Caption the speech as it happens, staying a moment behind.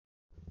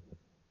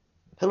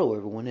Hello,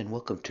 everyone, and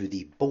welcome to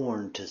the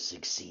Born to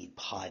Succeed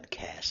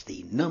podcast,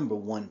 the number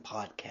one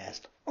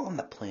podcast on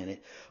the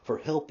planet for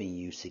helping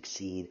you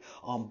succeed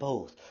on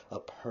both a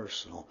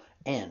personal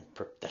and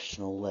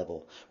professional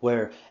level,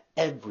 where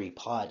every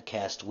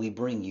podcast we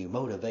bring you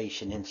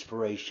motivation,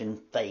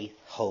 inspiration, faith,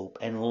 hope,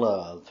 and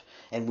love,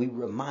 and we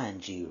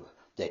remind you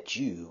that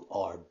you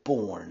are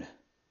born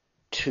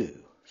to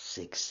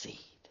succeed.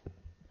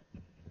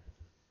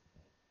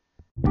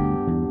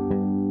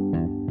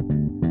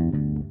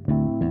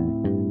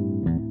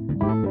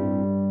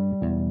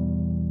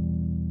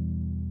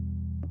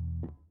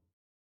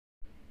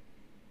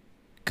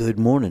 Good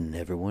morning,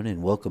 everyone,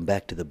 and welcome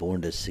back to the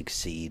Born to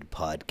Succeed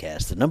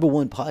podcast, the number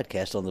one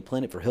podcast on the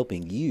planet for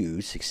helping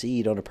you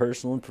succeed on a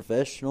personal and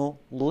professional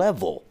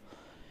level.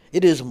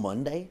 It is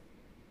Monday,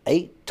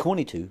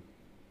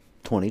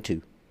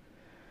 8/22/22,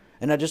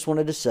 and I just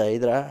wanted to say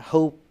that I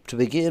hope to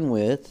begin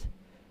with,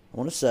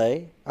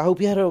 I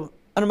hope you had an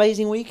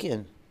amazing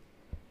weekend,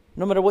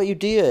 no matter what you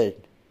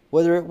did,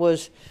 whether it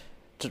was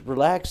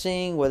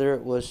relaxing, whether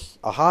it was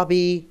a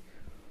hobby,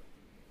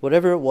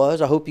 whatever it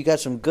was. I hope you got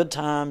some good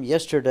time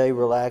yesterday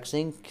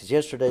relaxing, because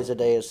yesterday's a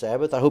day of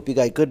Sabbath. I hope you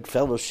got good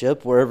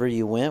fellowship wherever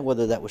you went,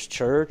 whether that was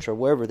church or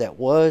wherever that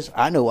was.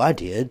 I know I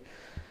did.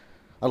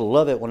 I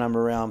love it when I'm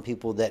around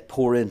people that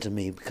pour into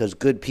me, because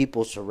good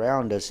people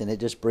surround us, and it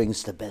just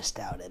brings the best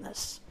out in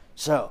us.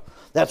 So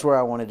that's where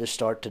I wanted to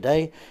start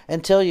today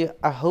and tell you,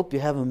 I hope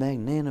you have a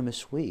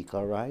magnanimous week,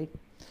 all right?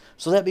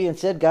 So that being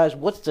said, guys,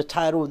 what's the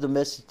title of the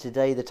message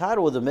today? The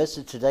title of the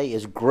message today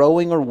is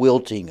Growing or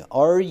Wilting.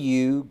 Are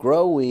you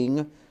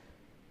growing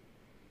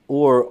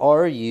or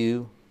are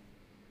you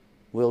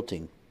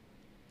wilting?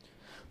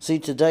 See,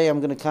 today I'm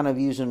going to kind of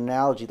use an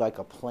analogy like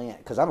a plant,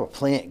 because I'm a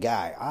plant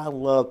guy. I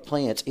love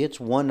plants.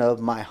 It's one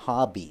of my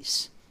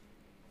hobbies.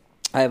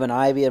 I have an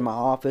ivy in my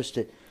office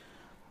that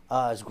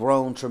has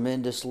grown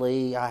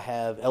tremendously. I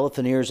have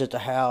elephant ears at the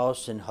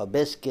house and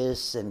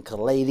hibiscus and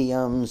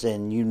caladiums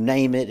and you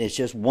name it. It's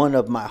just one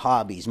of my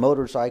hobbies.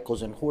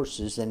 Motorcycles and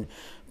horses and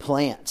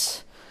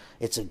plants.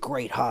 It's a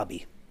great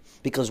hobby.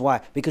 Because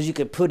why? Because you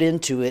can put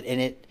into it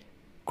and it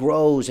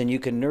grows and you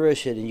can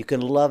nourish it and you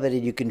can love it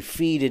and you can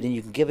feed it and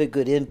you can give it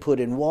good input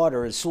and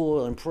water and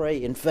soil and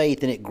pray and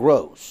faith, and it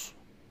grows.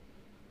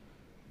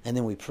 And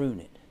then we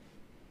prune it.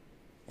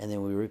 And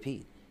then we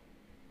repeat.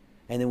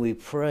 And then we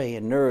pray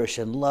and nourish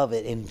and love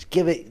it and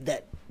give it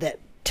that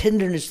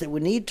tenderness that we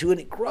need to, and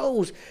it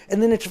grows.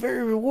 And then it's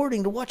very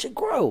rewarding to watch it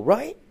grow,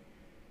 right?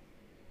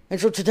 And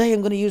so today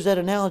I'm going to use that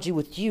analogy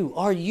with you.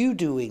 Are you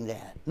doing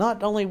that?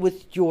 Not only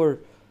with your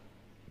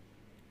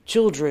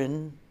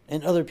children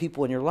and other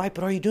people in your life,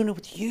 but are you doing it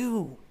with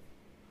you?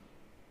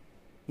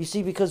 You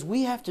see, because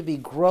we have to be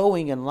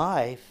growing in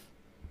life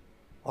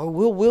or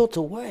we'll wilt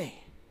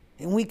away.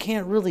 And we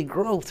can't really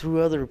grow through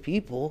other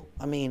people.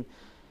 I mean,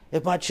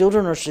 if my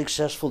children are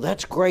successful,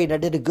 that's great. I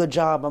did a good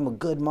job. I'm a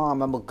good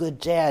mom. I'm a good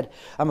dad.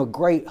 I'm a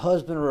great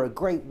husband or a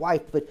great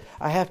wife. But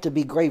I have to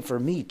be great for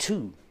me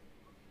too.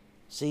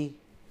 See?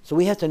 So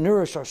we have to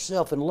nourish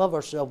ourselves and love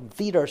ourselves and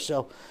feed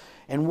ourselves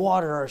and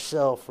water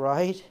ourselves,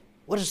 right?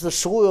 What is the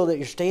soil that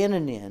you're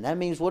standing in? That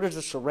means what are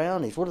the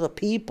surroundings? What are the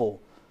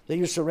people that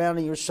you're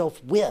surrounding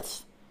yourself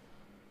with?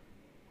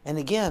 And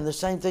again, the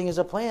same thing as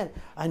a plant.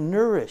 I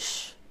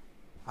nourish.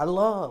 I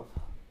love.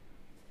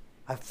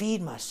 I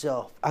feed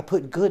myself. I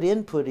put good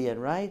input in,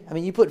 right? I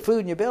mean, you put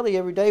food in your belly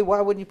every day.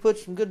 Why wouldn't you put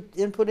some good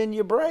input in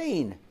your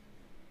brain?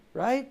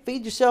 Right?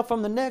 Feed yourself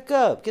from the neck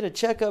up. Get a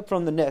checkup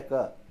from the neck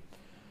up.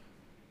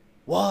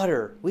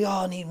 Water. We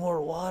all need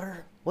more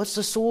water. What's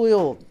the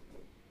soil?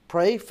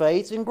 Pray,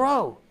 faith, and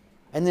grow.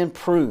 And then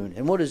prune.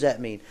 And what does that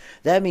mean?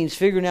 That means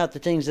figuring out the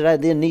things that I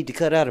then need to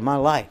cut out of my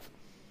life.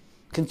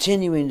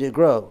 Continuing to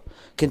grow.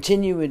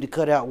 Continuing to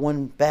cut out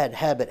one bad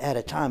habit at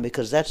a time,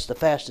 because that's the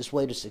fastest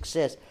way to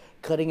success.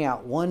 Cutting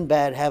out one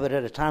bad habit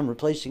at a time,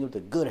 replacing it with a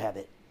good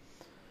habit.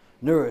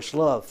 Nourish,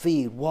 love,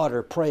 feed,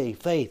 water, pray,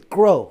 faith,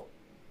 grow,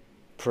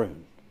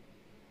 prune.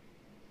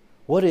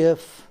 What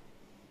if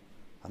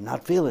I'm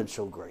not feeling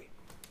so great?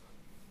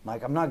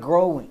 Like I'm not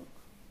growing.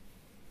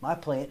 My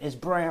plant is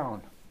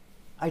brown.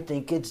 I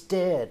think it's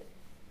dead.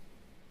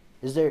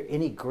 Is there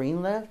any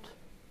green left?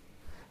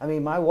 I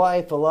mean, my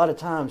wife, a lot of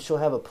times, she'll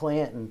have a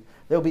plant and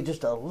there'll be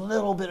just a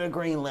little bit of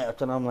green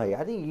left. And I'm like,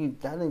 I think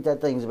that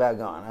thing's about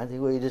gone. I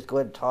think we just go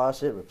ahead and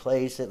toss it,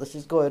 replace it. Let's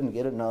just go ahead and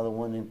get another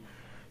one. And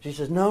she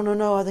says,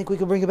 no, I think we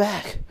can bring it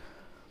back.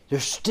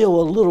 There's still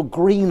a little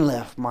green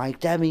left, Mike.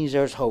 That means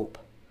there's hope.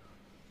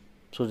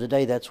 So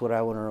today, that's what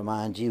I want to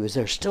remind you. Is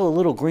there still a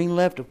little green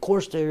left? Of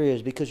course there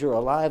is, because you're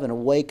alive and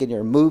awake and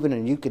you're moving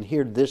and you can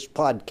hear this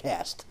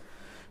podcast,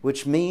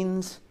 which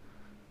means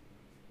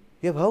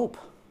you have hope.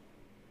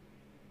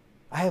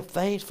 I have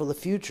faith for the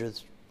future.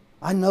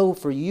 I know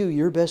for you,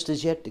 your best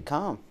is yet to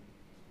come.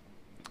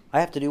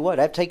 I have to do what?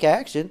 I have to take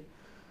action.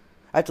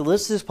 I have to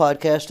listen to this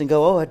podcast and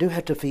go, I do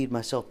have to feed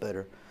myself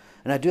better.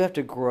 And I do have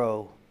to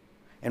grow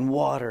and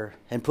water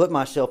and put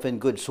myself in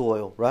good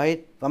soil,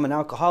 right? If I'm an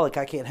alcoholic,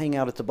 I can't hang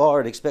out at the bar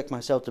and expect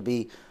myself to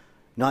be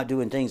not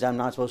doing things I'm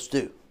not supposed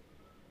to do,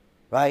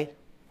 right?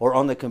 or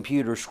on the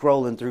computer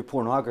scrolling through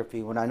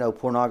pornography when I know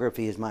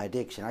pornography is my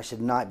addiction. I should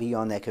not be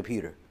on that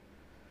computer.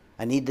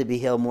 I need to be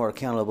held more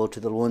accountable to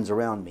the ones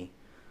around me.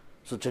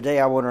 So today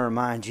I want to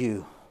remind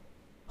you,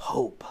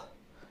 hope.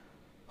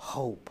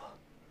 Hope.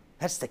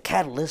 That's the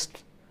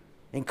catalyst.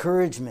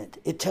 Encouragement.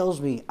 It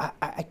tells me,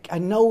 I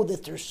know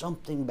that there's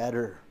something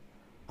better.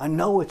 I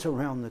know it's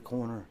around the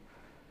corner.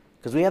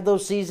 Because we have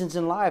those seasons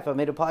in life. I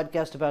made a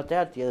podcast about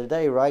that the other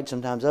day, right?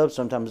 Sometimes up,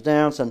 sometimes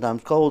down,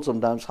 sometimes cold,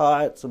 sometimes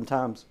hot,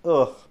 sometimes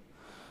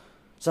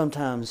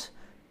sometimes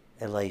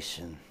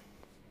elation.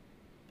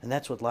 And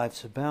that's what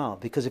life's about.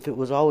 Because if it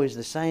was always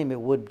the same,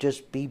 it would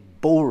just be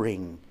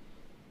boring.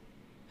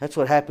 That's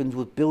what happens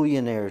with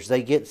billionaires.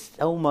 They get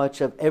so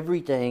much of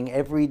everything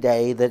every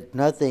day that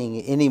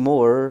nothing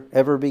anymore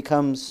ever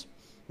becomes,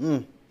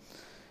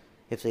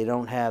 if they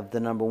don't have the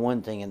number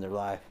one thing in their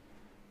life.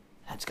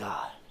 That's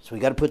God. So we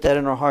got to put that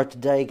in our heart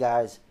today,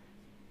 guys.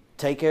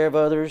 Take care of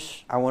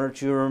others. I want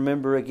you to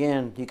remember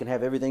again, you can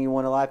have everything you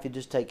want in life. You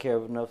just take care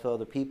of enough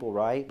other people,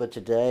 right? But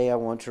today I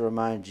want to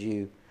remind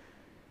you,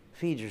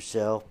 feed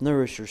yourself,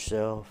 nourish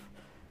yourself.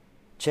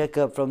 Check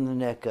up from the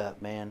neck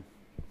up, man.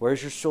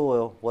 Where's your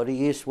soil? What are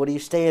you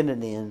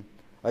standing in?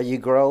 Are you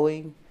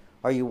growing?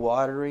 Are you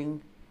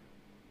watering?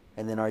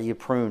 And then are you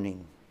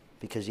pruning?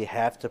 Because you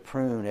have to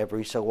prune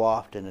every so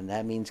often, and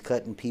that means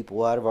cutting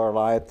people out of our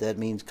life. That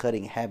means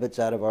cutting habits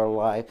out of our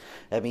life.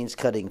 That means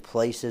cutting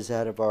places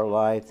out of our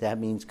life. That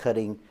means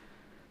cutting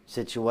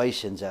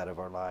situations out of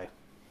our life.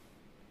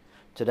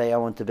 Today I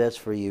want the best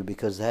for you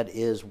because that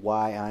is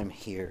why I'm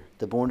here.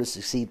 The Born to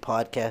Succeed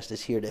podcast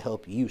is here to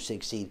help you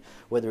succeed,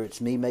 whether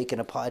it's me making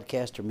a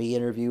podcast or me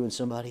interviewing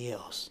somebody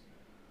else,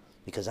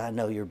 because I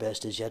know your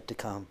best is yet to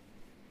come.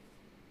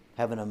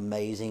 Have an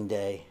amazing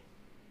day.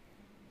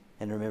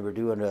 And remember,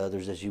 do unto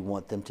others as you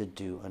want them to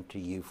do unto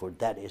you, for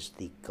that is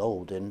the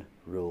golden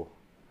rule.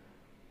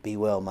 Be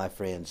well, my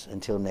friends.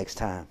 Until next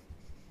time,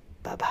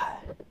 bye-bye.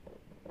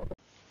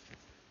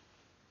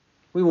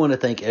 We want to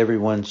thank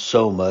everyone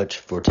so much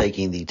for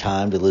taking the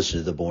time to listen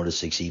to the Born to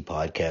Succeed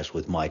podcast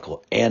with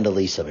Michael and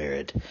Elisa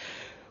Merritt.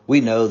 We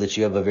know that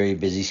you have a very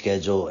busy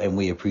schedule, and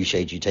we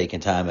appreciate you taking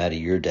time out of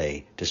your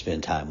day to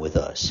spend time with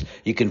us.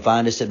 You can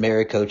find us at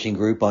Merritt Coaching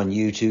Group on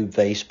YouTube,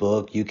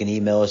 Facebook. You can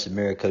email us at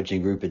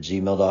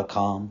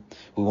merrittcoachinggroup@gmail.com.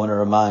 We want to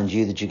remind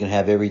you that you can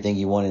have everything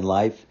you want in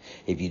life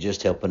if you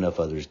just help enough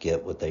others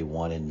get what they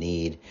want and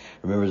need.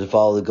 Remember to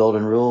follow the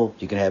golden rule.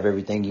 You can have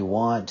everything you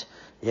want.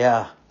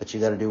 Yeah, but you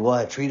got to do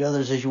what? Treat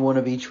others as you want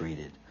to be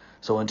treated.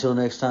 So until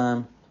next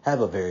time, have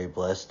a very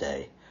blessed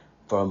day.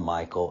 From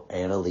Michael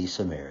and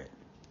Elisa Merritt.